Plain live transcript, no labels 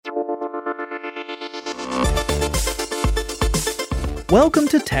Welcome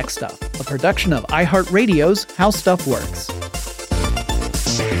to Tech Stuff, a production of iHeartRadio's How Stuff Works.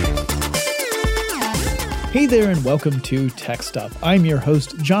 Hey there and welcome to Tech Stuff. I'm your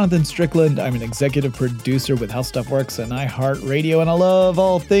host, Jonathan Strickland. I'm an executive producer with How Stuff Works and iHeartRadio, and I love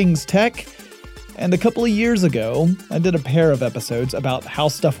all things tech. And a couple of years ago, I did a pair of episodes about How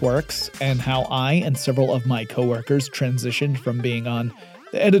Stuff Works and how I and several of my coworkers transitioned from being on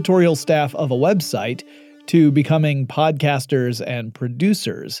the editorial staff of a website to becoming podcasters and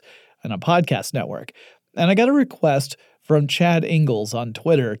producers in a podcast network. And I got a request from Chad Ingalls on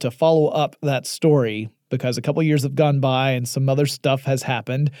Twitter to follow up that story because a couple years have gone by and some other stuff has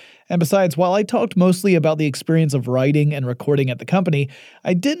happened. And besides, while I talked mostly about the experience of writing and recording at the company,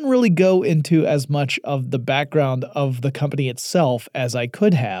 I didn't really go into as much of the background of the company itself as I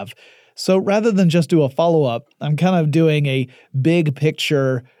could have. So rather than just do a follow-up, I'm kind of doing a big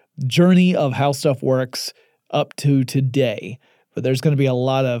picture journey of how stuff works up to today. But there's going to be a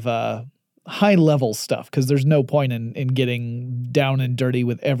lot of high-level stuff because there's no point in getting down and dirty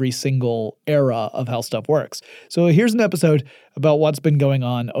with every single era of how stuff works. So here's an episode about what's been going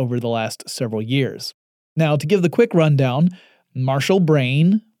on over the last several years. Now, to give the quick rundown, Marshall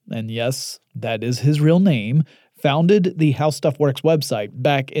Brain, and yes, that is his real name, founded the How Stuff Works website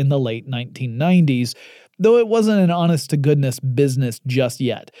back in the late 1990s, though it wasn't an honest-to-goodness business just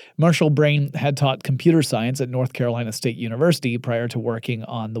yet. Marshall Brain had taught computer science at North Carolina State University prior to working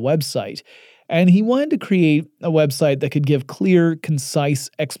on the website, and he wanted to create a website that could give clear, concise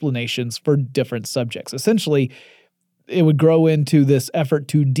explanations for different subjects. Essentially, it would grow into this effort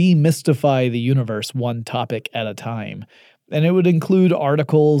to demystify the universe one topic at a time, and it would include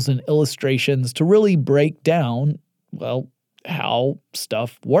articles and illustrations to really break down, well, how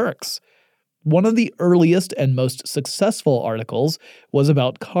stuff works. One of the earliest and most successful articles was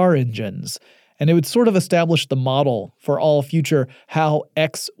about car engines, and it would sort of establish the model for all future How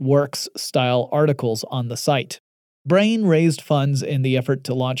X Works style articles on the site. Brain raised funds in the effort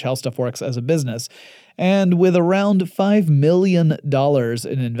to launch How Stuff Works as a business, and with around $5 million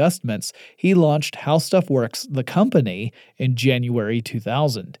in investments, he launched How Stuff Works, the company, in January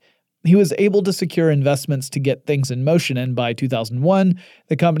 2000. He was able to secure investments to get things in motion, and by 2001,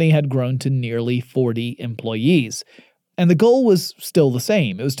 the company had grown to nearly 40 employees. And the goal was still the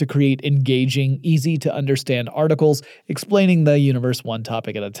same. It was to create engaging, easy-to-understand articles explaining the universe one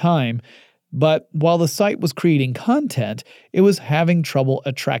topic at a time. But while the site was creating content, it was having trouble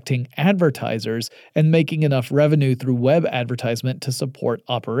attracting advertisers and making enough revenue through web advertisement to support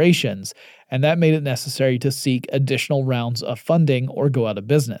operations, and that made it necessary to seek additional rounds of funding or go out of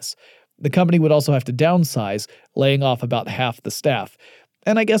business. The company would also have to downsize, laying off about half the staff.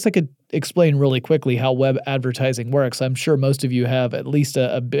 And I guess I could explain really quickly how web advertising works. I'm sure most of you have at least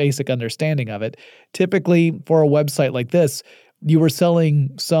a basic understanding of it. Typically, for a website like this, you were selling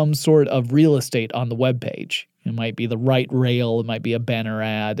some sort of real estate on the web page. It might be the right rail, it might be a banner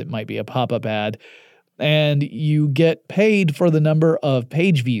ad, it might be a pop-up ad, and you get paid for the number of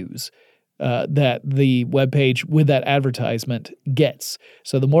page views that the web page with that advertisement gets.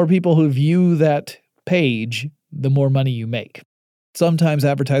 So the more people who view that page, the more money you make. Sometimes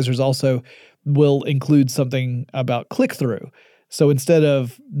advertisers also will include something about click-through. So instead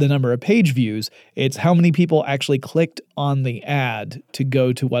of the number of page views, it's how many people actually clicked on the ad to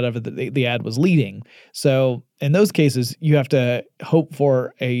go to whatever the ad was leading. So in those cases, you have to hope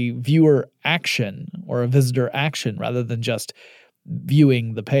for a viewer action or a visitor action rather than just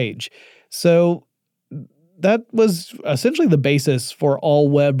viewing the page. So that was essentially the basis for all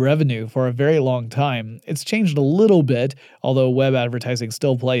web revenue for a very long time. It's changed a little bit, although web advertising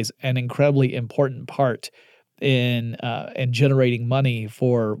still plays an incredibly important part in generating money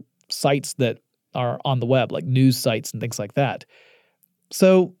for sites that are on the web, like news sites and things like that.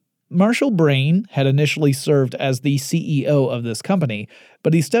 So Marshall Brain had initially served as the CEO of this company,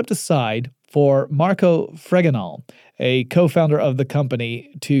 but he stepped aside for Marco Fregenal, a co-founder of the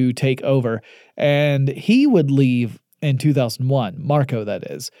company, to take over, and he would leave in 2001, Marco that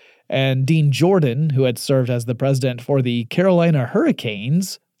is. And Dean Jordan, who had served as the president for the Carolina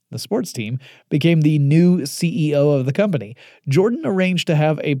Hurricanes, the sports team, became the new CEO of the company. Jordan arranged to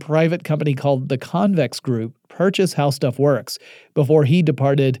have a private company called the Convex Group purchase How Stuff Works before he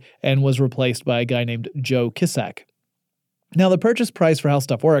departed and was replaced by a guy named Joe Kisak. Now, the purchase price for How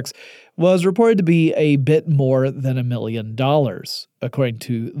Stuff Works was reported to be a bit more than $1 million, according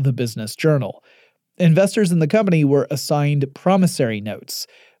to the Business Journal. Investors in the company were assigned promissory notes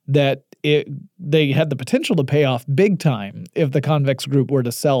that they had the potential to pay off big time if the Convex Group were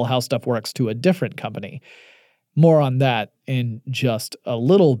to sell How Stuff Works to a different company. More on that in just a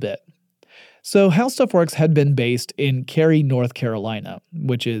little bit. So How Stuff Works had been based in Cary, North Carolina,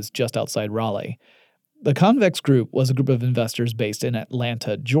 which is just outside Raleigh. The Convex Group was a group of investors based in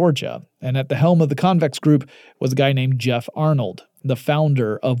Atlanta, Georgia, and at the helm of the Convex Group was a guy named Jeff Arnold, the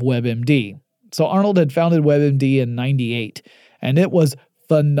founder of WebMD. So Arnold had founded WebMD in '98, and it was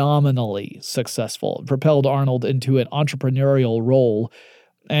phenomenally successful. It propelled Arnold into an entrepreneurial role,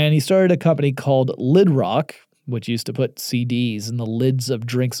 and he started a company called LidRock, which used to put CDs in the lids of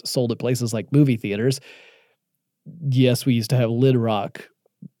drinks sold at places like movie theaters. Yes, we used to have LidRock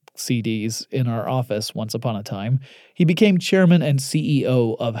CDs in our office once upon a time. He became chairman and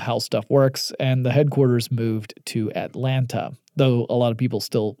CEO of HowStuffWorks, and the headquarters moved to Atlanta, though a lot of people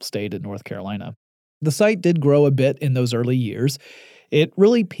still stayed in North Carolina. The site did grow a bit in those early years. It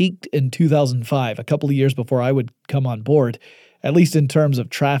really peaked in 2005, a couple of years before I would come on board, at least in terms of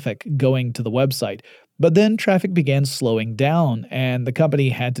traffic going to the website. But then traffic began slowing down, and the company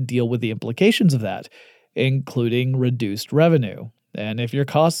had to deal with the implications of that, including reduced revenue. And if your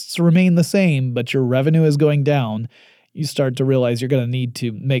costs remain the same, but your revenue is going down, you start to realize you're going to need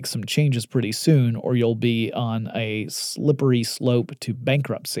to make some changes pretty soon, or you'll be on a slippery slope to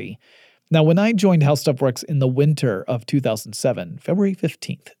bankruptcy. Now, when I joined HowStuffWorks in the winter of 2007, February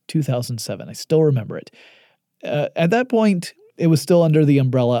 15th, 2007, I still remember it. At that point, it was still under the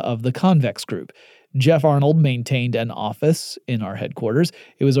umbrella of the Convex Group. Jeff Arnold maintained an office in our headquarters.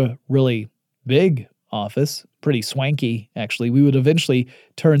 It was a really big office, pretty swanky, actually. We would eventually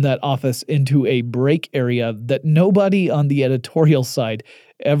turn that office into a break area that nobody on the editorial side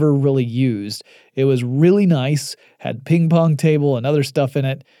ever really used. It was really nice, had ping pong table and other stuff in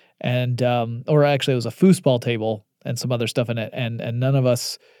it, and or actually it was a foosball table and some other stuff in it, and none of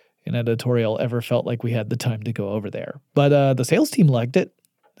us in editorial ever felt like we had the time to go over there. But the sales team liked it,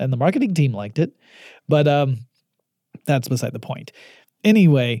 and the marketing team liked it, but that's beside the point.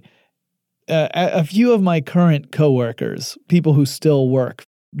 Anyway, a few of my current coworkers, people who still work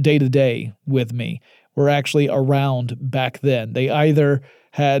day to day with me, were actually around back then. They either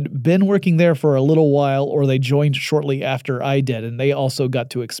had been working there for a little while or they joined shortly after I did, and they also got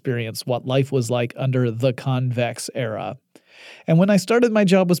to experience what life was like under the Convex era. And when I started, my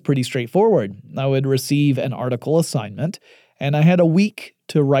job was pretty straightforward. I would receive an article assignment, and I had a week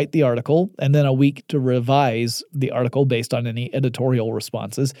to write the article and then a week to revise the article based on any editorial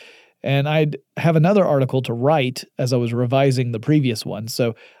responses. And I'd have another article to write as I was revising the previous one.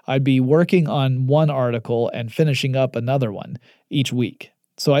 So I'd be working on one article and finishing up another one each week.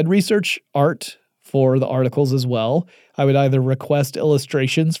 So I'd research art for the articles as well. I would either request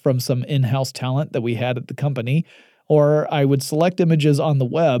illustrations from some in-house talent that we had at the company, or I would select images on the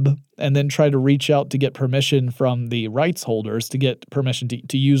web and then try to reach out to get permission from the rights holders to get permission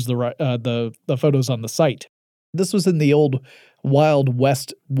to use the photos on the site. This was in the old Wild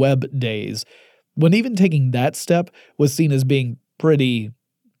West web days, when even taking that step was seen as being pretty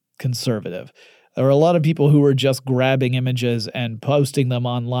conservative. There were a lot of people who were just grabbing images and posting them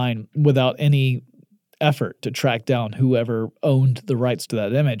online without any effort to track down whoever owned the rights to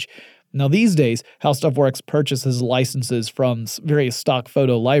that image. Now these days, HowStuffWorks purchases licenses from various stock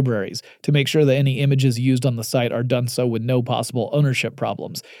photo libraries to make sure that any images used on the site are done so with no possible ownership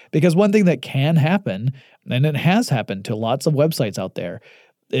problems. Because one thing that can happen, and it has happened to lots of websites out there,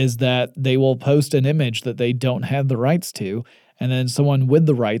 is that they will post an image that they don't have the rights to, and then someone with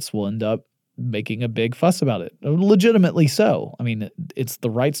the rights will end up making a big fuss about it. Legitimately so. I mean, it's the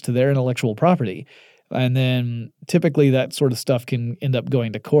rights to their intellectual property. And then typically that sort of stuff can end up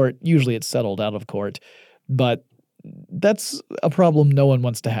going to court. Usually it's settled out of court. But that's a problem no one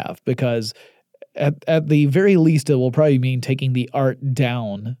wants to have, because at the very least it will probably mean taking the art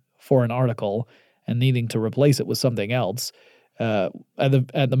down for an article and needing to replace it with something else. At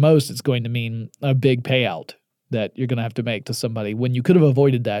the most, it's going to mean a big payout that you're going to have to make to somebody when you could have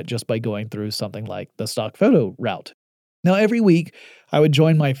avoided that just by going through something like the stock photo route. Now, every week I would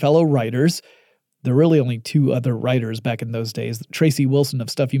join my fellow writers. There were really only two other writers back in those days. Tracy Wilson of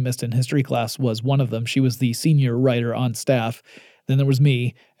Stuff You Missed in History Class was one of them. She was the senior writer on staff. Then there was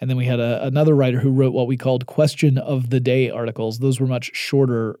me, and then we had another writer who wrote what we called Question of the Day articles. Those were much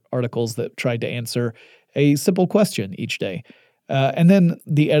shorter articles that tried to answer a simple question each day. And then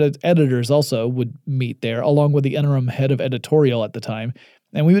the editors also would meet there, along with the interim head of editorial at the time,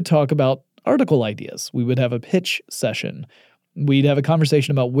 and we would talk about article ideas. We would have a pitch session. We'd have a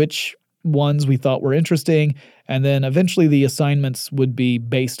conversation about which ones we thought were interesting, and then eventually the assignments would be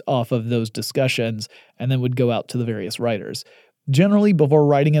based off of those discussions and then would go out to the various writers. Generally, before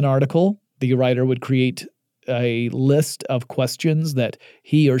writing an article, the writer would create a list of questions that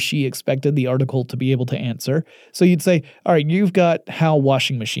he or she expected the article to be able to answer. So you'd say, all right, you've got how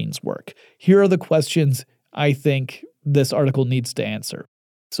washing machines work. Here are the questions I think this article needs to answer.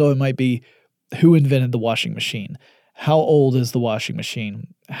 So it might be, who invented the washing machine? How old is the washing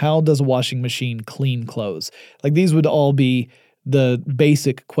machine? How does a washing machine clean clothes? Like, these would all be the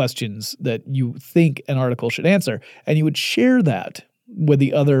basic questions that you think an article should answer. And you would share that with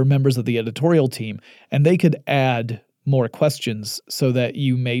the other members of the editorial team, and they could add more questions so that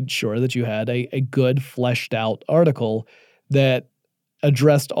you made sure that you had a good fleshed out article that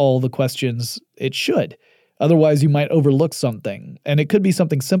addressed all the questions it should. Otherwise, you might overlook something. And it could be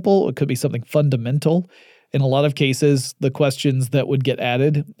something simple. It could be something fundamental. In a lot of cases, the questions that would get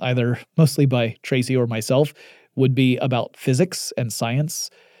added, either mostly by Tracy or myself, would be about physics and science.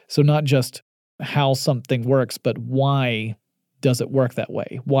 So not just how something works, but why does it work that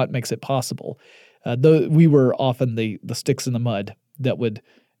way? What makes it possible? Though we were often the sticks in the mud that would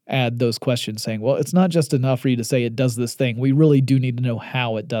add those questions, saying, well, it's not just enough for you to say it does this thing. We really do need to know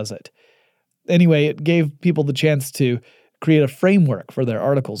how it does it. Anyway, it gave people the chance to create a framework for their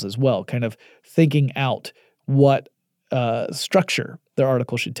articles as well, kind of thinking out what structure their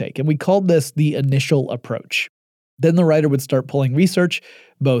article should take. And we called this the initial approach. Then the writer would start pulling research,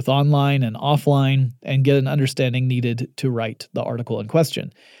 both online and offline, and get an understanding needed to write the article in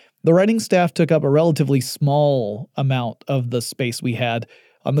question. The writing staff took up a relatively small amount of the space we had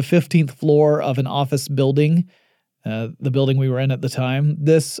on the 15th floor of an office building, the building we were in at the time.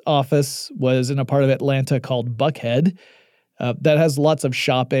 This office was in a part of Atlanta called Buckhead that has lots of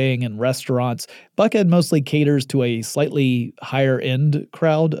shopping and restaurants. Buckhead mostly caters to a slightly higher-end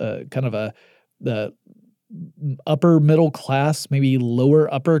crowd, kind of the upper middle class, maybe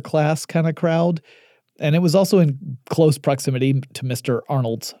lower upper class kind of crowd. And it was also in close proximity to Mr.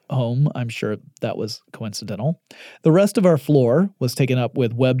 Arnold's home. I'm sure that was coincidental. The rest of our floor was taken up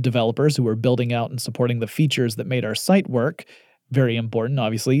with web developers who were building out and supporting the features that made our site work. Very important,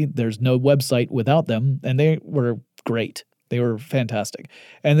 obviously. There's no website without them, and they were great. They were fantastic.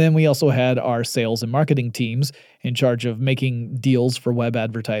 And then we also had our sales and marketing teams in charge of making deals for web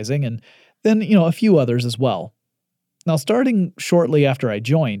advertising, and then, a few others as well. Now, starting shortly after I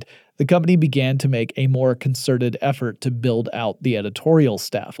joined, the company began to make a more concerted effort to build out the editorial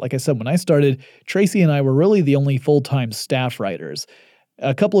staff. Like I said, when I started, Tracy and I were really the only full-time staff writers.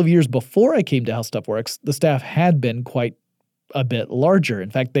 A couple of years before I came to HowStuffWorks, the staff had been quite a bit larger. In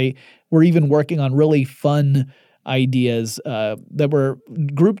fact, they were even working on really fun ideas that were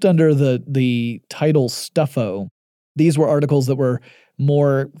grouped under the title Stuffo. These were articles that were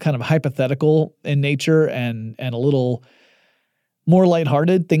more kind of hypothetical in nature and a little more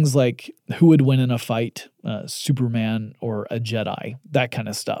lighthearted. Things like who would win in a fight, Superman or a Jedi, that kind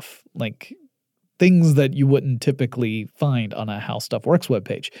of stuff. Like things that you wouldn't typically find on a HowStuffWorks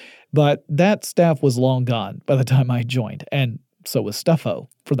webpage. But that staff was long gone by the time I joined, and so was Stuffo,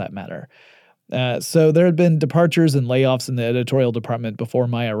 for that matter. So there had been departures and layoffs in the editorial department before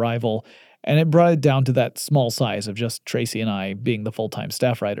my arrival, and it brought it down to that small size of just Tracy and I being the full-time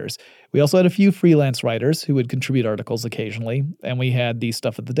staff writers. We also had a few freelance writers who would contribute articles occasionally, and we had the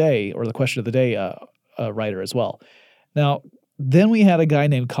Stuff of the Day, or the Question of the Day writer as well. Now, then we had a guy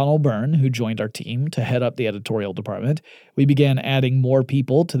named Connell Byrne who joined our team to head up the editorial department. We began adding more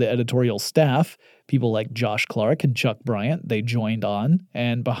people to the editorial staff. People like Josh Clark and Chuck Bryant, they joined on.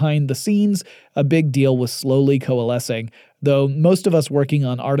 And behind the scenes, a big deal was slowly coalescing, though most of us working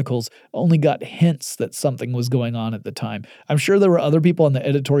on articles only got hints that something was going on at the time. I'm sure there were other people on the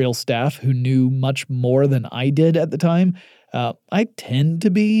editorial staff who knew much more than I did at the time. I tend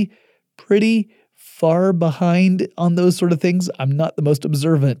to be pretty far behind on those sort of things. I'm not the most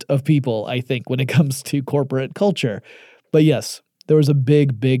observant of people, I think, when it comes to corporate culture. But yes, there was a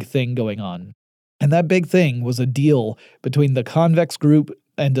big, big thing going on. And that big thing was a deal between the Convex Group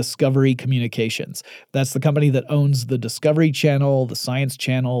and Discovery Communications. That's the company that owns the Discovery Channel, the Science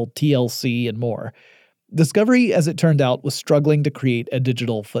Channel, TLC, and more. Discovery, as it turned out, was struggling to create a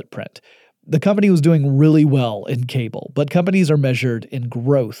digital footprint. The company was doing really well in cable, but companies are measured in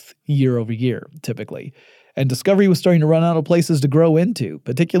growth year over year, typically. And Discovery was starting to run out of places to grow into,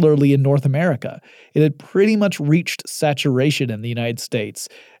 particularly in North America. It had pretty much reached saturation in the United States,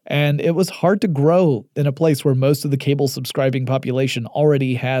 and it was hard to grow in a place where most of the cable subscribing population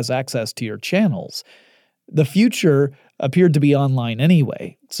already has access to your channels. The future appeared to be online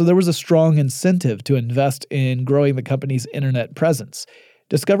anyway, so there was a strong incentive to invest in growing the company's internet presence.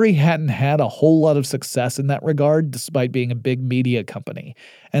 Discovery hadn't had a whole lot of success in that regard, despite being a big media company.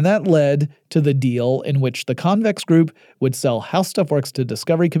 And that led to the deal in which the Convex Group would sell HowStuffWorks to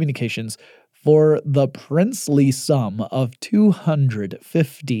Discovery Communications for the princely sum of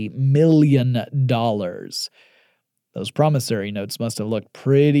 $250 million. Those promissory notes must have looked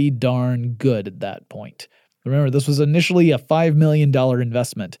pretty darn good at that point. Remember, this was initially a $5 million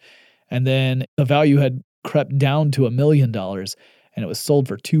investment, and then the value had crept down to $1 million, and it was sold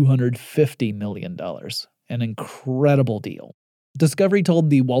for $250 million. An incredible deal. Discovery told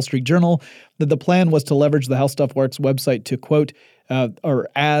the Wall Street Journal that the plan was to leverage the HowStuffWorks website to, quote,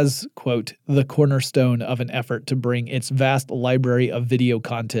 the cornerstone of an effort to bring its vast library of video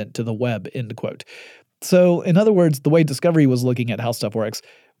content to the web, end quote. So, in other words, the way Discovery was looking at HowStuffWorks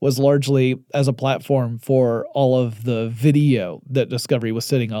was largely as a platform for all of the video that Discovery was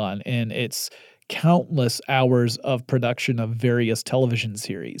sitting on in its countless hours of production of various television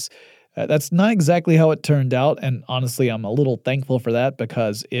series. That's not exactly how it turned out, and honestly, I'm a little thankful for that,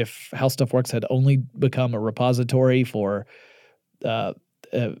 because if HowStuffWorks had only become a repository for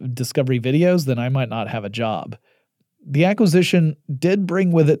Discovery videos, then I might not have a job. The acquisition did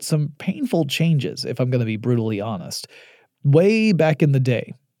bring with it some painful changes, if I'm going to be brutally honest. Way back in the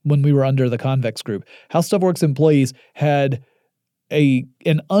day, when we were under the Convex Group, HowStuffWorks employees had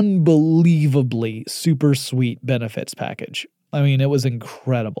an unbelievably super sweet benefits package. I mean, it was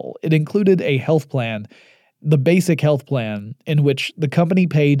incredible. It included a health plan, the basic health plan, in which the company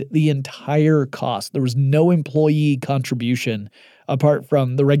paid the entire cost. There was no employee contribution apart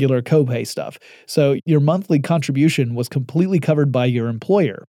from the regular copay stuff. So your monthly contribution was completely covered by your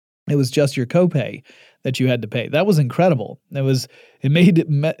employer. It was just your copay that you had to pay. That was incredible. It made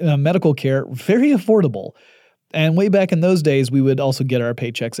medical care very affordable. And way back in those days, we would also get our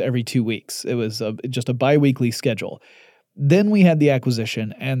paychecks every 2 weeks. It was just a biweekly schedule. Then we had the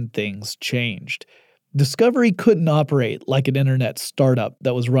acquisition, and things changed. Discovery couldn't operate like an internet startup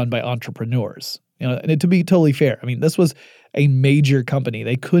that was run by entrepreneurs. And to be totally fair, I mean, this was a major company.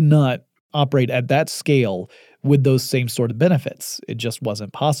 They could not operate at that scale with those same sort of benefits. It just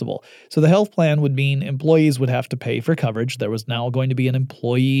wasn't possible. So the health plan would mean employees would have to pay for coverage. There was now going to be an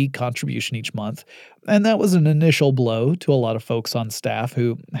employee contribution each month. And that was an initial blow to a lot of folks on staff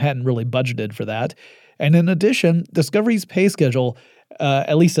who hadn't really budgeted for that. And in addition, Discovery's pay schedule,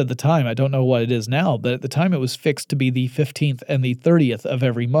 at least at the time, I don't know what it is now, but at the time it was fixed to be the 15th and the 30th of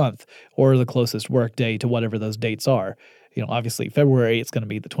every month, or the closest work day to whatever those dates are. Obviously February, it's going to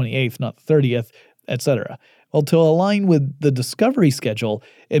be the 28th, not the 30th, etc. Well, to align with the Discovery schedule,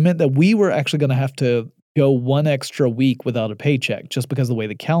 it meant that we were actually going to have to go one extra week without a paycheck just because of the way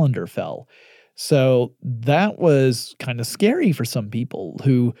the calendar fell. So that was kind of scary for some people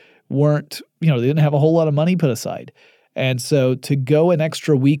who weren't, they didn't have a whole lot of money put aside. And so to go an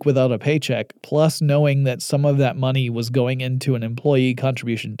extra week without a paycheck, plus knowing that some of that money was going into an employee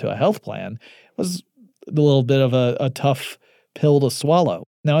contribution to a health plan, was a little bit of a tough pill to swallow.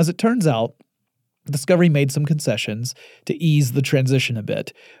 Now, as it turns out, Discovery made some concessions to ease the transition a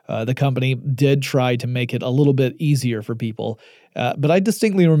bit. The company did try to make it a little bit easier for people. But I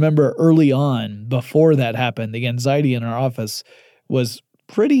distinctly remember early on, before that happened, the anxiety in our office was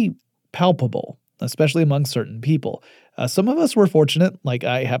pretty palpable, especially among certain people. Some of us were fortunate, like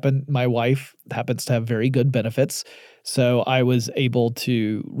my wife happens to have very good benefits, so I was able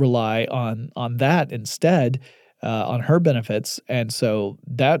to rely on that instead, on her benefits, and so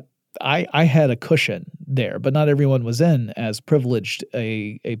that I had a cushion there, but not everyone was in as privileged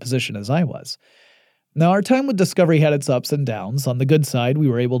a position as I was. Now, our time with Discovery had its ups and downs. On the good side, we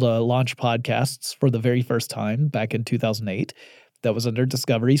were able to launch podcasts for the very first time back in 2008. That was under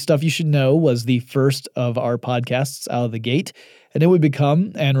Discovery. Stuff You Should Know was the first of our podcasts out of the gate, and it would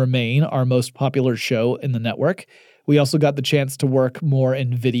become and remain our most popular show in the network. We also got the chance to work more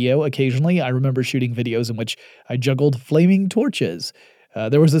in video occasionally. I remember shooting videos in which I juggled flaming torches.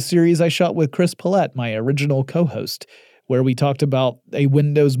 There was a series I shot with Chris Paulette, my original co-host, where we talked about a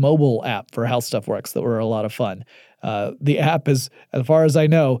Windows mobile app for HowStuffWorks that were a lot of fun. The app is, as far as I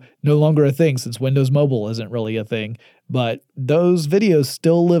know, no longer a thing since Windows Mobile isn't really a thing, but those videos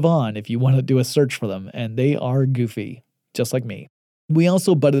still live on if you want to do a search for them, and they are goofy, just like me. We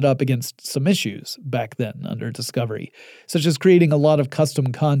also butted up against some issues back then under Discovery, such as creating a lot of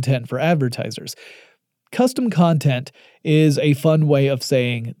custom content for advertisers. Custom content is a fun way of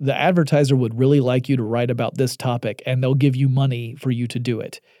saying the advertiser would really like you to write about this topic, and they'll give you money for you to do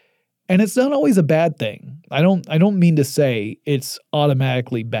it. And it's not always a bad thing. I don't mean to say it's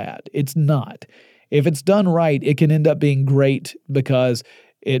automatically bad. It's not. If it's done right, it can end up being great because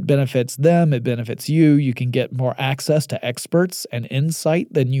it benefits them, it benefits you. You can get more access to experts and insight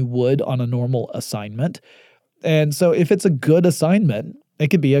than you would on a normal assignment. And so if it's a good assignment, it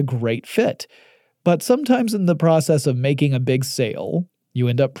could be a great fit. But sometimes in the process of making a big sale, You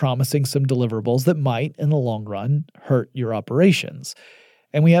end up promising some deliverables that might, in the long run, hurt your operations.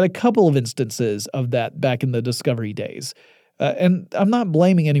 And we had a couple of instances of that back in the discovery days. And I'm not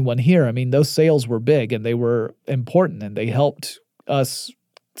blaming anyone here. I mean, those sales were big and they were important and they helped us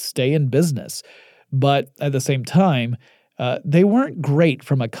stay in business. But at the same time, they weren't great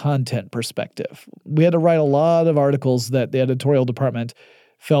from a content perspective. We had to write a lot of articles that the editorial department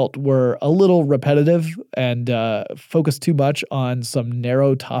felt were a little repetitive and focused too much on some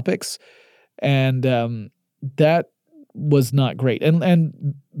narrow topics. And that was not great.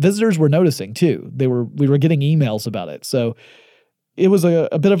 And visitors were noticing too. We were getting emails about it. So it was a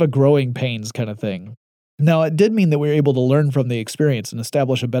bit of a growing pains kind of thing. Now, it did mean that we were able to learn from the experience and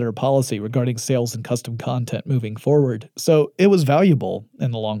establish a better policy regarding sales and custom content moving forward. So it was valuable in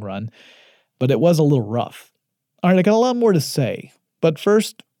the long run, but it was a little rough. All right, I got a lot more to say. But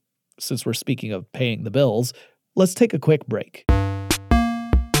first, since we're speaking of paying the bills, let's take a quick break.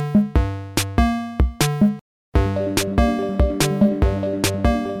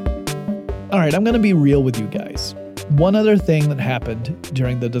 All right, I'm going to be real with you guys. One other thing that happened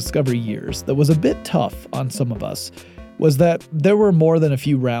during the discovery years that was a bit tough on some of us was that there were more than a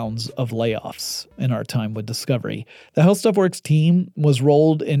few rounds of layoffs in our time with Discovery. The HowStuffWorks team was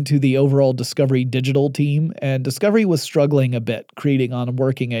rolled into the overall Discovery digital team, and Discovery was struggling a bit, creating and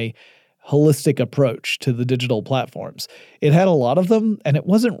working a holistic approach to the digital platforms. It had a lot of them, and it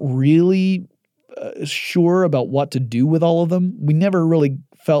wasn't really sure about what to do with all of them. We never really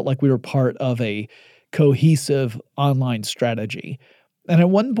felt like we were part of a cohesive online strategy. And at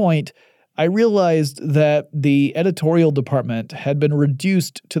one point, I realized that the editorial department had been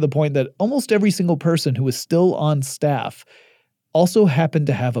reduced to the point that almost every single person who was still on staff also happened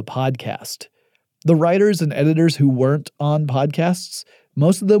to have a podcast. The writers and editors who weren't on podcasts,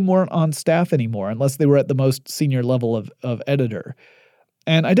 most of them weren't on staff anymore unless they were at the most senior level of editor.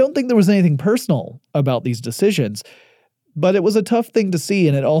 And I don't think there was anything personal about these decisions, but it was a tough thing to see,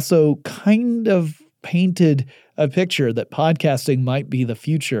 and it also kind of painted a picture that podcasting might be the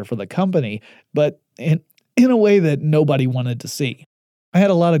future for the company, but in a way that nobody wanted to see. I had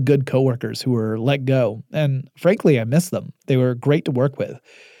a lot of good coworkers who were let go, and frankly, I miss them. They were great to work with.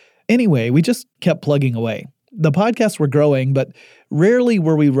 Anyway, we just kept plugging away. The podcasts were growing, but rarely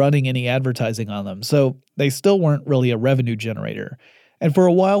were we running any advertising on them, so they still weren't really a revenue generator. And for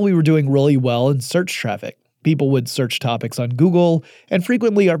a while, we were doing really well in search traffic. People would search topics on Google, and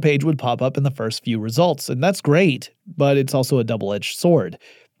frequently our page would pop up in the first few results. And that's great, but it's also a double-edged sword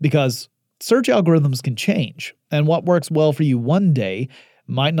because search algorithms can change, and what works well for you one day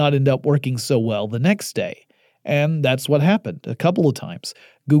might not end up working so well the next day. And that's what happened a couple of times.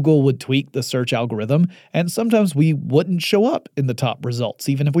 Google would tweak the search algorithm, and sometimes we wouldn't show up in the top results,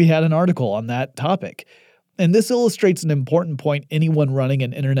 even if we had an article on that topic. And this illustrates an important point anyone running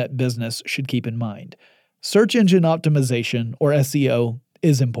an internet business should keep in mind. Search engine optimization, or SEO,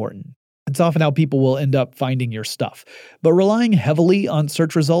 is important. It's often how people will end up finding your stuff. But relying heavily on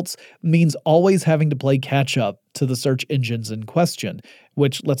search results means always having to play catch-up to the search engines in question,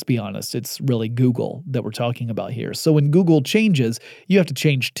 which, let's be honest, it's really Google that we're talking about here. So when Google changes, you have to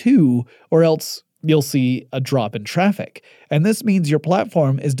change too, or else you'll see a drop in traffic. And this means your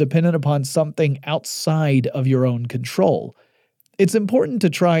platform is dependent upon something outside of your own control. It's important to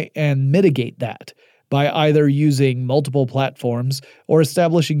try and mitigate that by either using multiple platforms or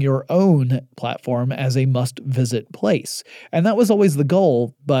establishing your own platform as a must-visit place. And that was always the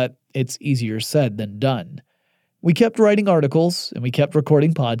goal, but it's easier said than done. We kept writing articles, and we kept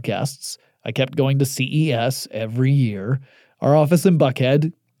recording podcasts. I kept going to CES every year. Our office in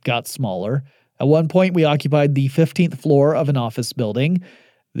Buckhead got smaller. At one point, we occupied the 15th floor of an office building.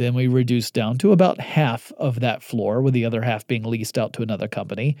 Then we reduced down to about half of that floor, with the other half being leased out to another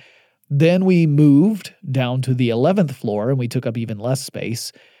company. Then we moved down to the 11th floor, and we took up even less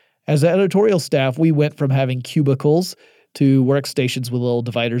space. As an editorial staff, we went from having cubicles to workstations with little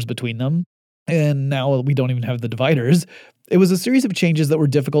dividers between them, and now we don't even have the dividers. It was a series of changes that were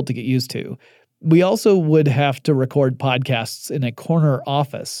difficult to get used to. We also would have to record podcasts in a corner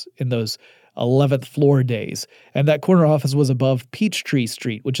office in those 11th floor days, and that corner office was above Peachtree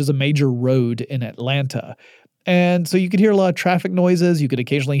Street, which is a major road in Atlanta. And so you could hear a lot of traffic noises. You could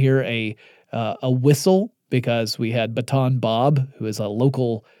occasionally hear a whistle because we had Baton Bob, who is a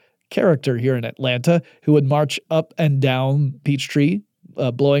local character here in Atlanta, who would march up and down Peachtree,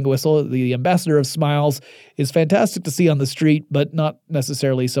 blowing a whistle. The ambassador of smiles is fantastic to see on the street, but not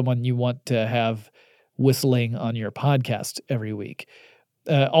necessarily someone you want to have whistling on your podcast every week.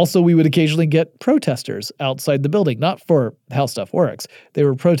 Also, we would occasionally get protesters outside the building, not for HowStuffWorks. They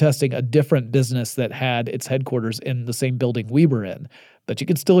were protesting a different business that had its headquarters in the same building we were in. but you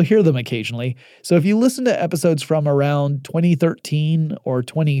can still hear them occasionally. So if you listen to episodes from around 2013 or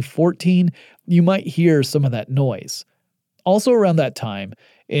 2014, you might hear some of that noise. Also around that time,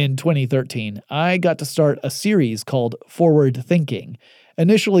 in 2013, I got to start a series called Forward Thinking.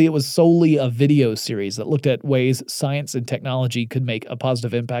 Initially, it was solely a video series that looked at ways science and technology could make a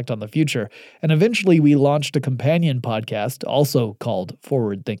positive impact on the future. And eventually, we launched a companion podcast, also called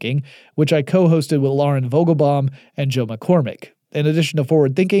Forward Thinking, which I co-hosted with Lauren Vogelbaum and Joe McCormick. In addition to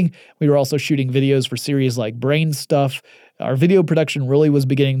Forward Thinking, we were also shooting videos for series like Brain Stuff. Our video production really was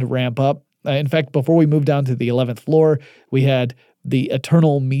beginning to ramp up. In fact, before we moved down to the 11th floor, we had the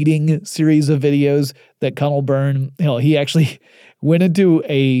Eternal Meeting series of videos that Connell Byrne, he actually went into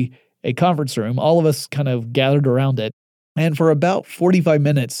a conference room. All of us kind of gathered around it. And for about 45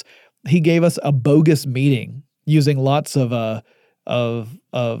 minutes, he gave us a bogus meeting using lots of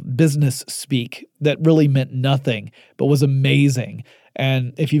business speak that really meant nothing, but was amazing.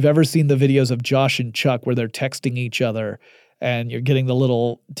 And if you've ever seen the videos of Josh and Chuck where they're texting each other and you're getting the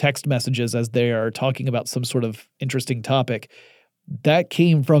little text messages as they are talking about some sort of interesting topic, that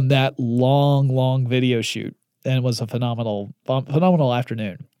came from that long video shoot, and it was a phenomenal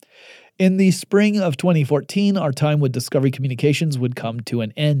afternoon. In the spring of 2014, our time with Discovery Communications would come to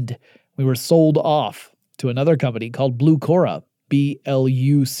an end. We were sold off to another company called Blucora, Blucora.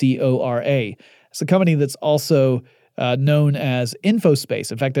 It's a company that's also known as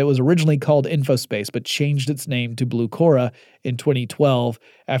InfoSpace. In fact, it was originally called InfoSpace, but changed its name to Blucora in 2012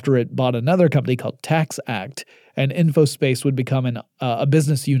 after it bought another company called TaxAct, and InfoSpace would become a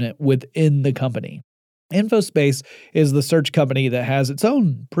business unit within the company. InfoSpace is the search company that has its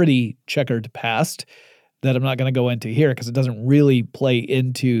own pretty checkered past that I'm not going to go into here because it doesn't really play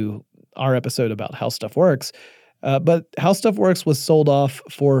into our episode about How Stuff Works. But How Stuff Works was sold off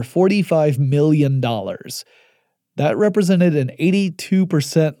for $45 million. That represented an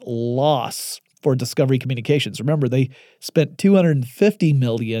 82% loss for Discovery Communications. Remember, they spent $250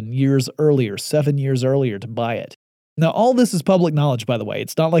 million 7 years earlier to buy it. Now, all this is public knowledge, by the way.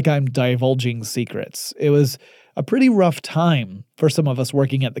 It's not like I'm divulging secrets. It was a pretty rough time for some of us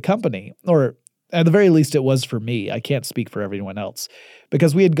working at the company, or at the very least it was for me. I can't speak for everyone else,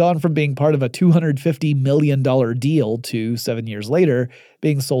 because we had gone from being part of a $250 million deal to 7 years later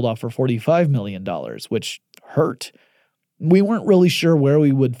being sold off for $45 million, which hurt. We weren't really sure where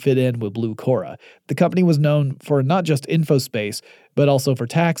we would fit in with Blucora. The company was known for not just InfoSpace, but also for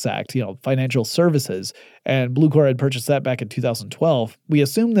TaxAct, financial services, and Blucora had purchased that back in 2012. We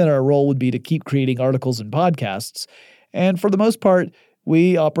assumed that our role would be to keep creating articles and podcasts, and for the most part,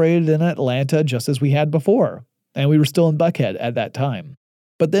 we operated in Atlanta just as we had before, and we were still in Buckhead at that time.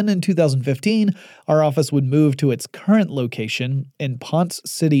 But then in 2015, our office would move to its current location in Ponce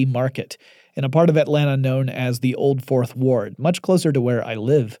City Market, in a part of Atlanta known as the Old Fourth Ward, much closer to where I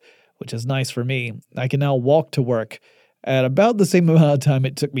live, which is nice for me. I can now walk to work at about the same amount of time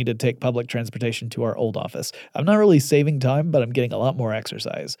it took me to take public transportation to our old office. I'm not really saving time, but I'm getting a lot more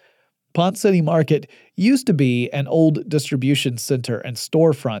exercise. Ponce City Market used to be an old distribution center and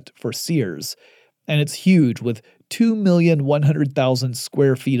storefront for Sears, and it's huge with 2,100,000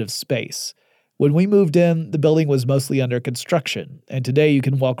 square feet of space. When we moved in, the building was mostly under construction, and today you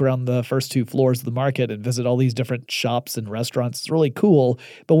can walk around the first 2 floors of the market and visit all these different shops and restaurants. It's really cool,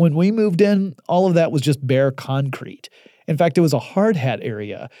 but when we moved in, all of that was just bare concrete. In fact, it was a hard hat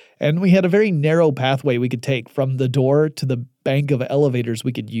area, and we had a very narrow pathway we could take from the door to the bank of elevators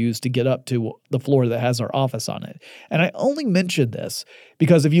we could use to get up to the floor that has our office on it. And I only mention this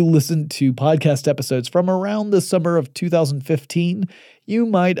because if you listen to podcast episodes from around the summer of 2015, you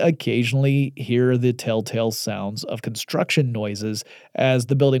might occasionally hear the telltale sounds of construction noises as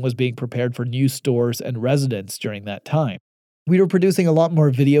the building was being prepared for new stores and residents during that time. We were producing a lot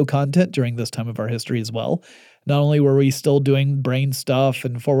more video content during this time of our history as well. Not only were we still doing Brain Stuff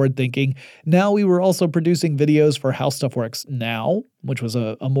and Forward Thinking, now we were also producing videos for How Stuff Works Now, which was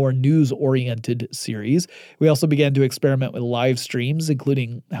a more news-oriented series. We also began to experiment with live streams,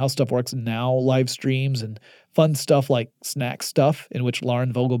 including How Stuff Works Now live streams and fun stuff like Snack Stuff, in which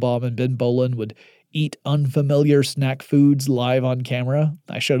Lauren Vogelbaum and Ben Boland would eat unfamiliar snack foods live on camera.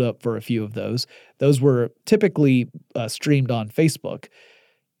 I showed up for a few of those. Those were typically streamed on Facebook.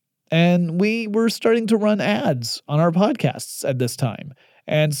 And we were starting to run ads on our podcasts at this time.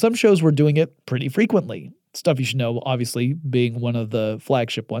 And some shows were doing it pretty frequently. Stuff You Should Know, obviously, being one of the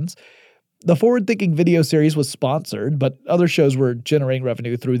flagship ones. The Forward Thinking video series was sponsored, but other shows were generating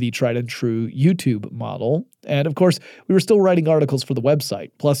revenue through the tried and true YouTube model. And of course, we were still writing articles for the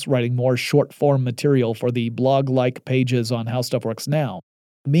website, plus writing more short-form material for the blog-like pages on How Stuff Works Now.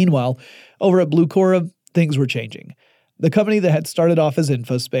 Meanwhile, over at Blucora, things were changing. The company that had started off as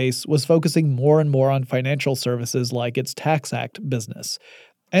InfoSpace was focusing more and more on financial services like its Tax Act business.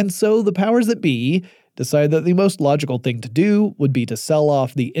 And so the powers that be decided that the most logical thing to do would be to sell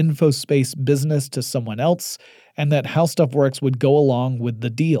off the InfoSpace business to someone else, and that HowStuffWorks would go along with the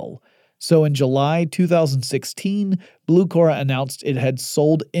deal. So in July 2016, Bluecora announced it had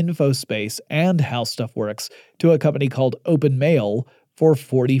sold InfoSpace and HowStuffWorks to a company called OpenMail for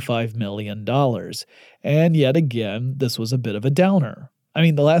 $45 million. And yet again, this was a bit of a downer. I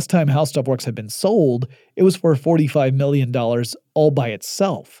mean, the last time HowStuffWorks had been sold, it was for $45 million all by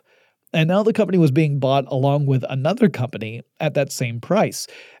itself. And now the company was being bought along with another company at that same price.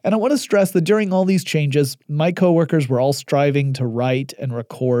 And I want to stress that during all these changes, my coworkers were all striving to write and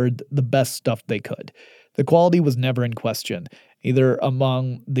record the best stuff they could. The quality was never in question. Either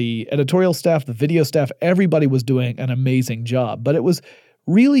among the editorial staff, the video staff, everybody was doing an amazing job. But it was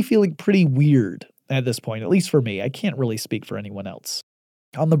really feeling pretty weird at this point, at least for me. I can't really speak for anyone else.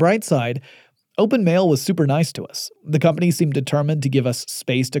 On the bright side, OpenMail was super nice to us. The company seemed determined to give us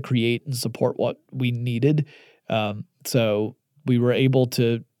space to create and support what we needed. So we were able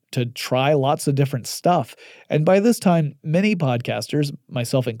to try lots of different stuff. And by this time, many podcasters,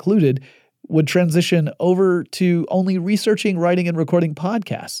 myself included, would transition over to only researching, writing, and recording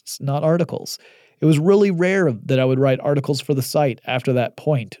podcasts, not articles. It was really rare that I would write articles for the site after that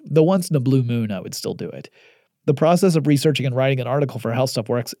point, though once in a blue moon I would still do it. The process of researching and writing an article for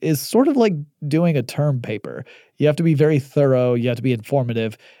HowStuffWorks is sort of like doing a term paper. You have to be very thorough, you have to be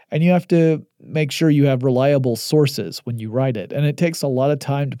informative, and you have to make sure you have reliable sources when you write it. And it takes a lot of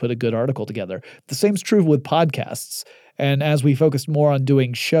time to put a good article together. The same's true with podcasts. And as we focused more on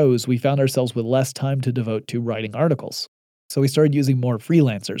doing shows, we found ourselves with less time to devote to writing articles. So we started using more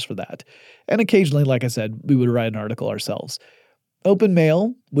freelancers for that. And occasionally, like I said, we would write an article ourselves.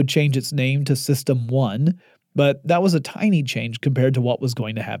 OpenMail would change its name to System 1, but that was a tiny change compared to what was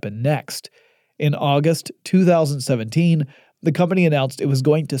going to happen next. In August 2017, the company announced it was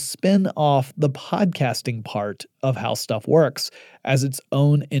going to spin off the podcasting part of HowStuffWorks as its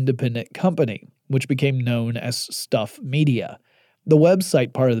own independent company, which became known as Stuff Media. The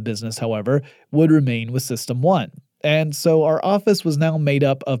website part of the business, however, would remain with System 1. And so our office was now made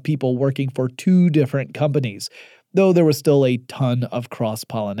up of people working for two different companies, though there was still a ton of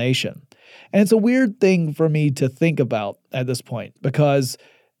cross-pollination. And it's a weird thing for me to think about at this point because,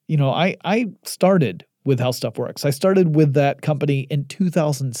 I started with HowStuffWorks. I started with that company in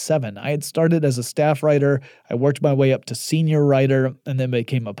 2007. I had started as a staff writer. I worked my way up to senior writer and then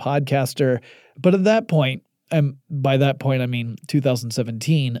became a podcaster. But at that point, and by that point I mean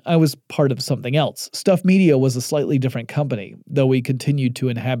 2017, I was part of something else. Stuff Media was a slightly different company, though we continued to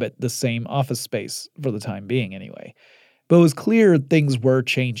inhabit the same office space for the time being anyway. But it was clear things were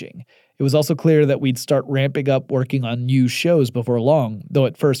changing. It was also clear that we'd start ramping up working on new shows before long, though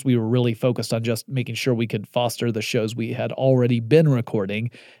at first we were really focused on just making sure we could foster the shows we had already been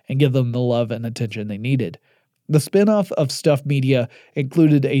recording and give them the love and attention they needed. The spinoff of Stuff Media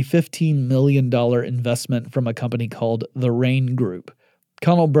included a $15 million investment from a company called The Rain Group.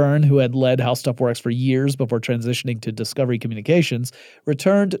 Connell Byrne, who had led HowStuffWorks for years before transitioning to Discovery Communications,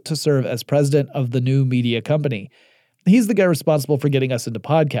 returned to serve as president of the new media company. He's the guy responsible for getting us into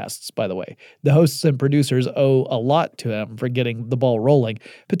podcasts, by the way. The hosts and producers owe a lot to him for getting the ball rolling,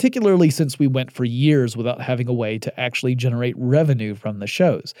 particularly since we went for years without having a way to actually generate revenue from the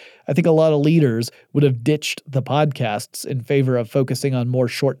shows. I think a lot of leaders would have ditched the podcasts in favor of focusing on more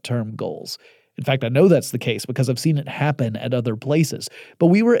short-term goals. In fact, I know that's the case because I've seen it happen at other places. But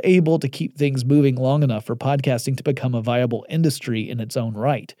we were able to keep things moving long enough for podcasting to become a viable industry in its own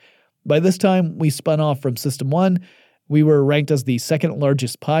right. By this time, we spun off from System 1. We were ranked as the second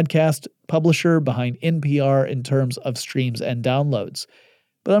largest podcast publisher behind NPR in terms of streams and downloads.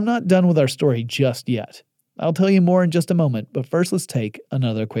 But I'm not done with our story just yet. I'll tell you more in just a moment, but first let's take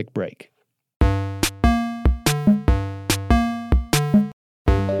another quick break.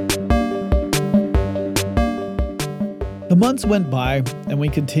 The months went by, and we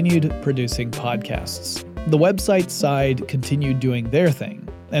continued producing podcasts. The website side continued doing their thing.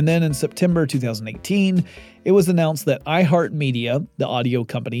 And then in September 2018, it was announced that iHeartMedia, the audio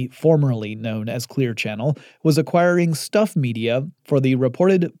company formerly known as Clear Channel, was acquiring Stuff Media for the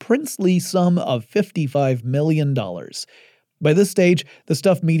reported princely sum of $55 million. By this stage, the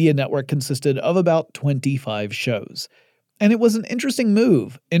Stuff Media network consisted of about 25 shows. And it was an interesting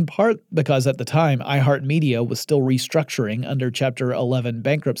move, in part because at the time, iHeartMedia was still restructuring under Chapter 11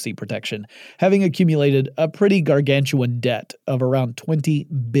 bankruptcy protection, having accumulated a pretty gargantuan debt of around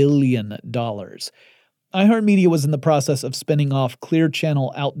 $20 billion. iHeartMedia was in the process of spinning off Clear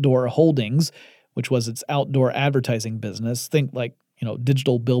Channel Outdoor Holdings, which was its outdoor advertising business. Think like,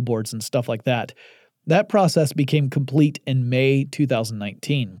 digital billboards and stuff like that. That process became complete in May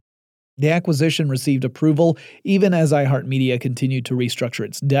 2019. The acquisition received approval even as iHeartMedia continued to restructure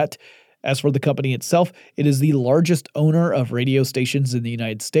its debt. As for the company itself, it is the largest owner of radio stations in the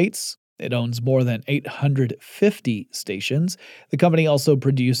United States. It owns more than 850 stations. The company also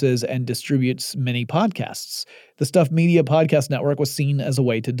produces and distributes many podcasts. The Stuff Media Podcast Network was seen as a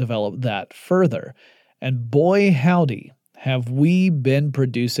way to develop that further. And boy howdy, have we been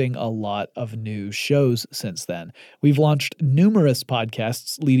producing a lot of new shows since then. We've launched numerous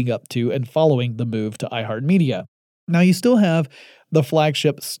podcasts leading up to and following the move to iHeartMedia. Now, you still have the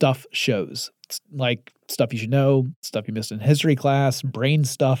flagship Stuff shows, like Stuff You Should Know, Stuff You Missed in History Class, Brain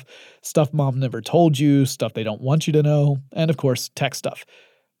Stuff, Stuff Mom Never Told You, Stuff They Don't Want You to Know, and of course, Tech Stuff.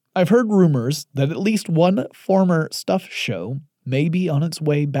 I've heard rumors that at least one former Stuff show may be on its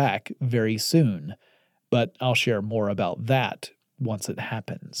way back very soon, but I'll share more about that once it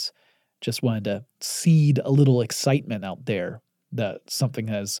happens. Just wanted to seed a little excitement out there that something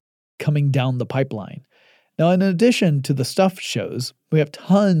is coming down the pipeline. Now, in addition to the Stuff shows, we have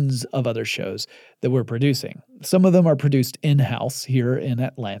tons of other shows that we're producing. Some of them are produced in-house here in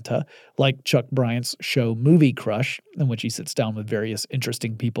Atlanta, like Chuck Bryant's show Movie Crush, in which he sits down with various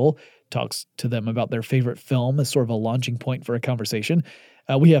interesting people, talks to them about their favorite film as sort of a launching point for a conversation.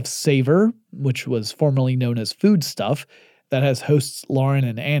 We have Savor, which was formerly known as Food Stuff, that has hosts Lauren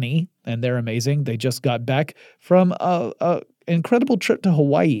and Annie, and they're amazing. They just got back from an incredible trip to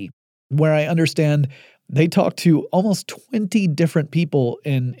Hawaii, where I understand they talked to almost 20 different people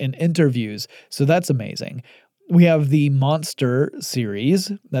in interviews, so that's amazing. We have the Monster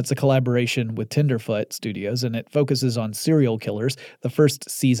series. That's a collaboration with Tenderfoot Studios, and it focuses on serial killers. The first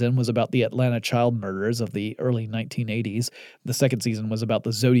season was about the Atlanta child murders of the early 1980s. The second season was about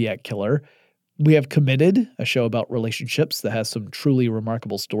the Zodiac Killer. We have Committed, a show about relationships that has some truly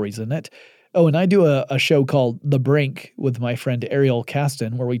remarkable stories in it. Oh, and I do a show called The Brink with my friend Ariel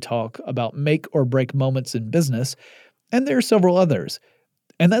Caston, where we talk about make or break moments in business, and there are several others.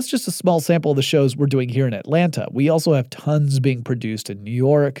 And that's just a small sample of the shows we're doing here in Atlanta. We also have tons being produced in New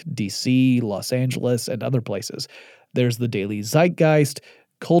York, DC, Los Angeles, and other places. There's The Daily Zeitgeist,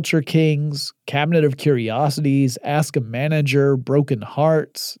 Culture Kings, Cabinet of Curiosities, Ask a Manager, Broken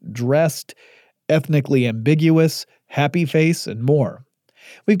Hearts, Dressed, Ethnically Ambiguous, Happy Face, and more.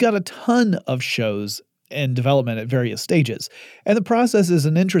 We've got a ton of shows in development at various stages, and the process is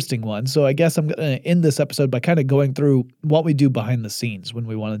an interesting one, so I guess I'm going to end this episode by kind of going through what we do behind the scenes when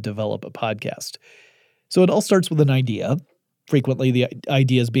we want to develop a podcast. So it all starts with an idea. Frequently, the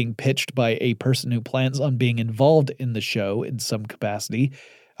idea is being pitched by a person who plans on being involved in the show in some capacity,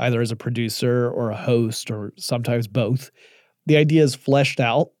 either as a producer or a host or sometimes both. The idea is fleshed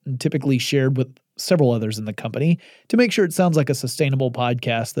out and typically shared with several others in the company to make sure it sounds like a sustainable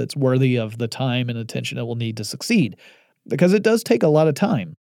podcast that's worthy of the time and attention it will need to succeed, because it does take a lot of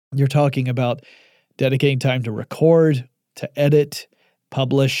time. You're talking about dedicating time to record, to edit,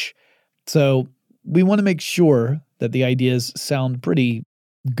 publish. So we want to make sure that the ideas sound pretty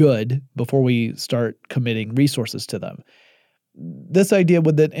good before we start committing resources to them. This idea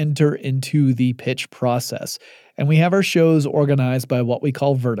would then enter into the pitch process, and we have our shows organized by what we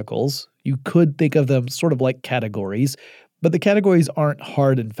call verticals. You could think of them sort of like categories, but the categories aren't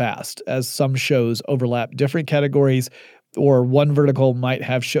hard and fast, as some shows overlap different categories, or one vertical might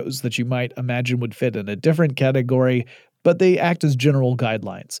have shows that you might imagine would fit in a different category, but they act as general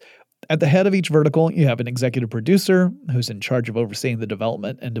guidelines. At the head of each vertical, you have an executive producer who's in charge of overseeing the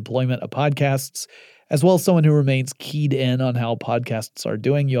development and deployment of podcasts, as well as someone who remains keyed in on how podcasts are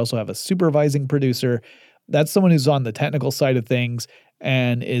doing. You also have a supervising producer. That's someone who's on the technical side of things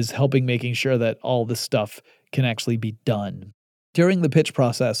and is helping making sure that all this stuff can actually be done. During the pitch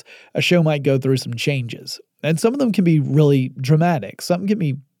process, a show might go through some changes, and some of them can be really dramatic. Some can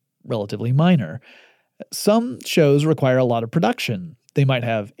be relatively minor. Some shows require a lot of production. They might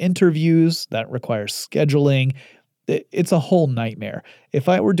have interviews that require scheduling. It's a whole nightmare. If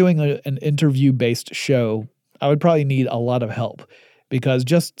I were doing an interview-based show, I would probably need a lot of help, because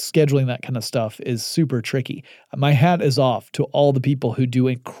just scheduling that kind of stuff is super tricky. My hat is off to all the people who do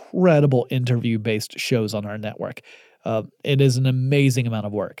incredible interview-based shows on our network. It is an amazing amount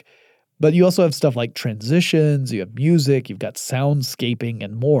of work. But you also have stuff like transitions, you have music, you've got soundscaping,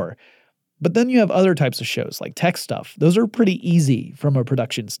 and more. But then you have other types of shows like tech stuff. Those are pretty easy from a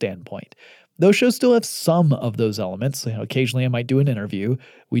production standpoint. Those shows still have some of those elements. Occasionally I might do an interview.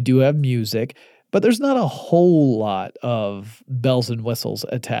 We do have music, but there's not a whole lot of bells and whistles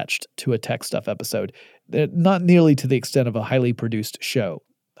attached to a tech stuff episode. Not nearly to the extent of a highly produced show.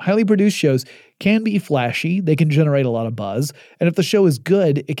 Highly produced shows can be flashy, they can generate a lot of buzz, and if the show is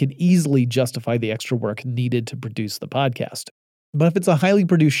good, it can easily justify the extra work needed to produce the podcast. But if it's a highly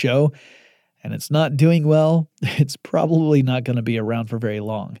produced show and it's not doing well, it's probably not going to be around for very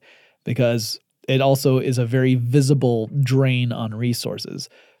long, because it also is a very visible drain on resources.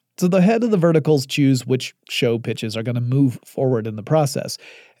 So the head of the verticals choose which show pitches are going to move forward in the process,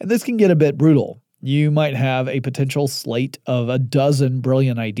 and this can get a bit brutal. You might have a potential slate of a dozen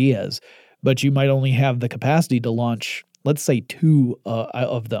brilliant ideas, but you might only have the capacity to launch, let's say, 2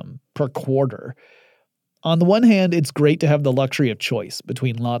 of them per quarter. On the one hand, it's great to have the luxury of choice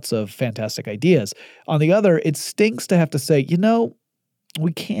between lots of fantastic ideas. On the other, it stinks to have to say,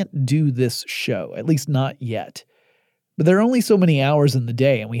 we can't do this show, at least not yet. But there are only so many hours in the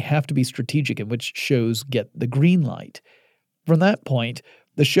day, and we have to be strategic in which shows get the green light. From that point,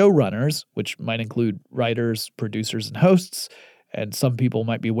 the showrunners, which might include writers, producers, and hosts, and some people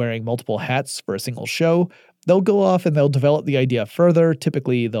might be wearing multiple hats for a single show, they'll go off and they'll develop the idea further.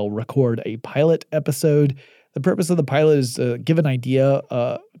 Typically, they'll record a pilot episode. The purpose of the pilot is to give an idea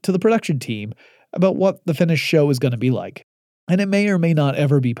to the production team about what the finished show is going to be like. And it may or may not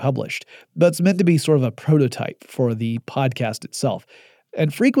ever be published, but it's meant to be sort of a prototype for the podcast itself.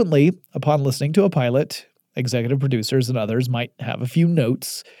 And frequently, upon listening to a pilot, executive producers and others might have a few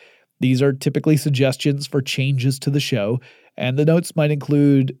notes. These are typically suggestions for changes to the show, and the notes might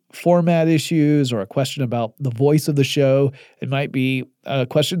include format issues or a question about the voice of the show. It might be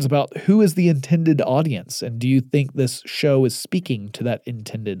questions about who is the intended audience, and do you think this show is speaking to that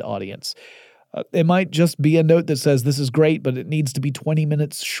intended audience? It might just be a note that says, this is great, but it needs to be 20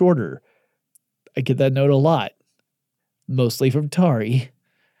 minutes shorter. I get that note a lot, mostly from Tari.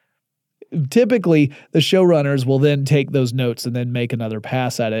 Typically, the showrunners will then take those notes and then make another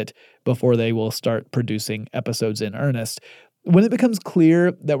pass at it before they will start producing episodes in earnest. When it becomes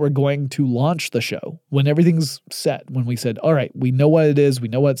clear that we're going to launch the show, when everything's set, when we said, all right, we know what it is, we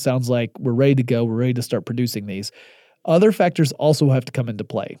know what it sounds like, we're ready to go, we're ready to start producing these, other factors also have to come into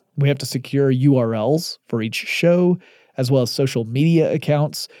play. We have to secure URLs for each show, as well as social media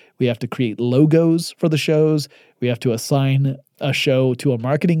accounts. We have to create logos for the shows. We have to assign a show to a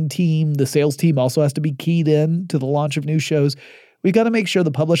marketing team. The sales team also has to be keyed in to the launch of new shows. We've got to make sure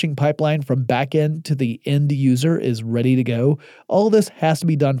the publishing pipeline from back end to the end user is ready to go. All this has to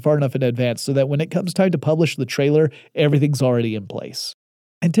be done far enough in advance so that when it comes time to publish the trailer, everything's already in place.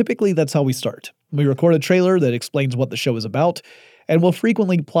 And typically that's how we start. We record a trailer that explains what the show is about, and we'll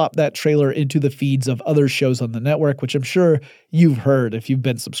frequently plop that trailer into the feeds of other shows on the network, which I'm sure you've heard if you've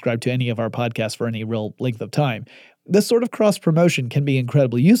been subscribed to any of our podcasts for any real length of time. This sort of cross-promotion can be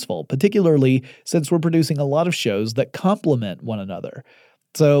incredibly useful, particularly since we're producing a lot of shows that complement one another.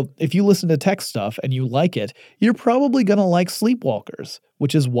 So if you listen to tech stuff and you like it, you're probably going to like Sleepwalkers,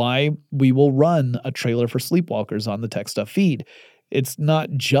 which is why we will run a trailer for Sleepwalkers on the Tech Stuff feed. It's not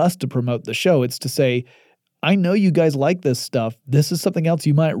just to promote the show, it's to say, I know you guys like this stuff. This is something else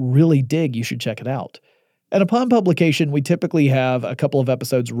you might really dig. You should check it out. And upon publication, we typically have a couple of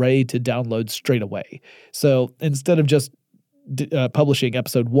episodes ready to download straight away. So instead of just publishing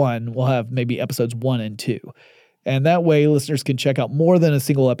episode 1, we'll have maybe episodes 1 and 2. And that way, listeners can check out more than a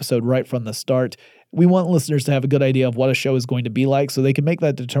single episode right from the start. We want listeners to have a good idea of what a show is going to be like so they can make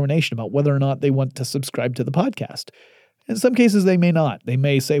that determination about whether or not they want to subscribe to the podcast. In some cases, they may not. They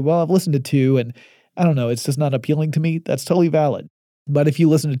may say, well, I've listened to 2 and I don't know, it's just not appealing to me. That's totally valid. But if you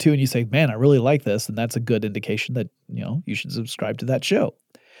listen to 2 and you say, man, I really like this, then that's a good indication that, you should subscribe to that show.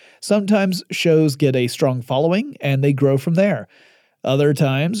 Sometimes shows get a strong following and they grow from there. Other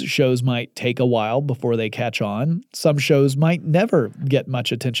times, shows might take a while before they catch on. Some shows might never get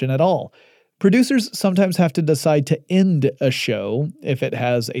much attention at all. Producers sometimes have to decide to end a show if it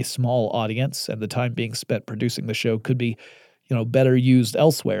has a small audience and the time being spent producing the show could be, better used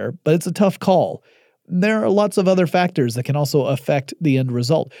elsewhere, but it's a tough call. There are lots of other factors that can also affect the end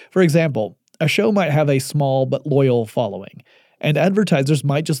result. For example, a show might have a small but loyal following, and advertisers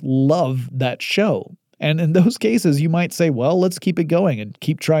might just love that show. And in those cases, you might say, well, let's keep it going and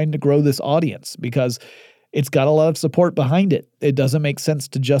keep trying to grow this audience because it's got a lot of support behind it. It doesn't make sense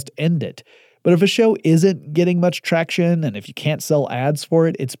to just end it. But if a show isn't getting much traction and if you can't sell ads for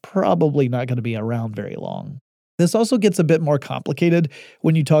it, it's probably not going to be around very long. This also gets a bit more complicated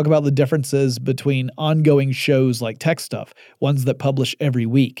when you talk about the differences between ongoing shows like Tech Stuff, ones that publish every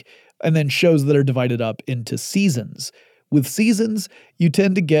week, and then shows that are divided up into seasons. With seasons, you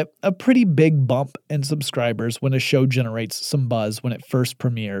tend to get a pretty big bump in subscribers when a show generates some buzz when it first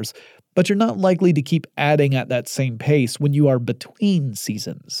premieres, but you're not likely to keep adding at that same pace when you are between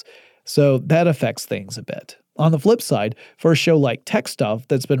seasons. So that affects things a bit. On the flip side, for a show like Tech Stuff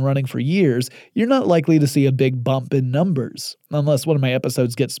that's been running for years, you're not likely to see a big bump in numbers, unless one of my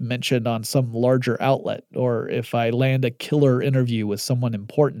episodes gets mentioned on some larger outlet, or if I land a killer interview with someone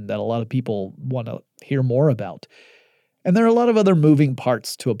important that a lot of people want to hear more about. And there are a lot of other moving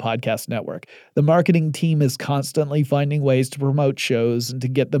parts to a podcast network. The marketing team is constantly finding ways to promote shows and to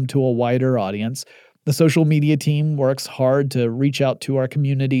get them to a wider audience. The social media team works hard to reach out to our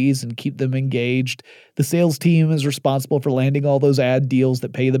communities and keep them engaged. The sales team is responsible for landing all those ad deals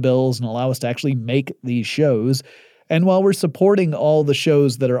that pay the bills and allow us to actually make these shows. And while we're supporting all the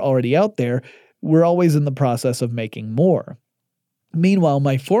shows that are already out there, we're always in the process of making more. Meanwhile,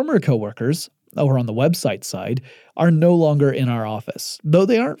 my former coworkers, over on the website side, are no longer in our office. Though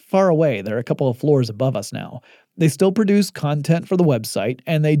they aren't far away, they're a couple of floors above us now. They still produce content for the website,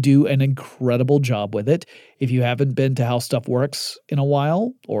 and they do an incredible job with it. If you haven't been to How Stuff Works in a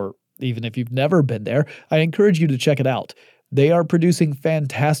while, or even if you've never been there, I encourage you to check it out. They are producing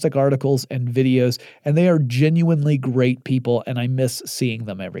fantastic articles and videos, and they are genuinely great people, and I miss seeing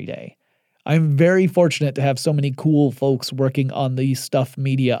them every day. I'm very fortunate to have so many cool folks working on the Stuff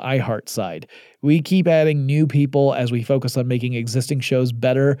Media iHeart side. We keep adding new people as we focus on making existing shows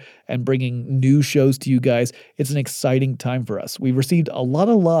better and bringing new shows to you guys. It's an exciting time for us. We've received a lot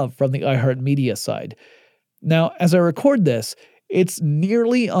of love from the iHeart Media side. Now, as I record this, it's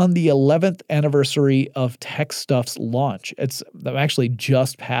nearly on the 11th anniversary of Tech Stuff's launch. I'm actually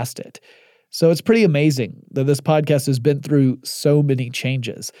just past it. So it's pretty amazing that this podcast has been through so many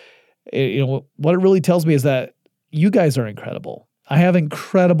changes. What it really tells me is that you guys are incredible. I have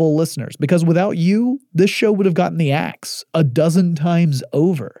incredible listeners because without you, this show would have gotten the axe a dozen times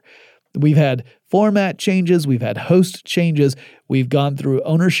over. We've had format changes. We've had host changes. We've gone through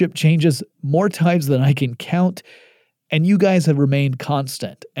ownership changes more times than I can count. And you guys have remained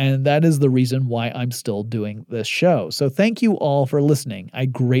constant. And that is the reason why I'm still doing this show. So thank you all for listening. I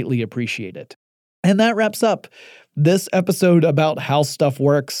greatly appreciate it. And that wraps up this episode about How Stuff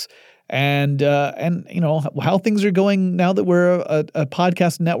Works. And how things are going now that we're a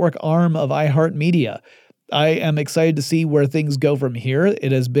podcast network arm of iHeartMedia. I am excited to see where things go from here.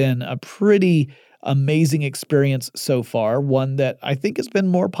 It has been a pretty amazing experience so far, one that I think has been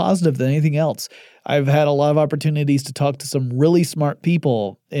more positive than anything else. I've had a lot of opportunities to talk to some really smart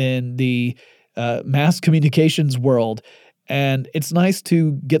people in the mass communications world. And it's nice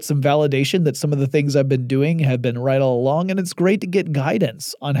to get some validation that some of the things I've been doing have been right all along, and it's great to get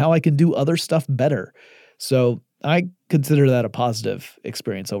guidance on how I can do other stuff better. So I consider that a positive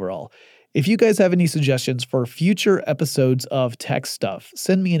experience overall. If you guys have any suggestions for future episodes of Tech Stuff,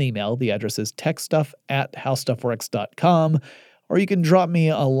 send me an email. The address is techstuff@howstuffworks.com, or you can drop me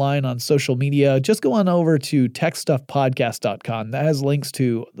a line on social media. Just go on over to techstuffpodcast.com. That has links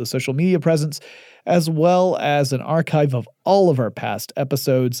to the social media presence, as well as an archive of all of our past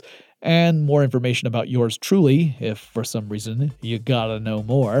episodes and more information about yours truly, if for some reason you gotta know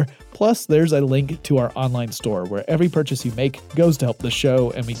more. Plus, there's a link to our online store where every purchase you make goes to help the show,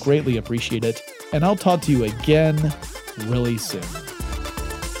 and we greatly appreciate it. And I'll talk to you again really soon.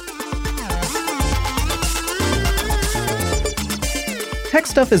 Tech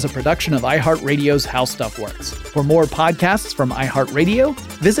Stuff is a production of iHeartRadio's How Stuff Works. For more podcasts from iHeartRadio,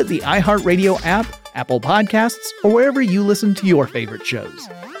 visit the iHeartRadio app, Apple Podcasts, or wherever you listen to your favorite shows.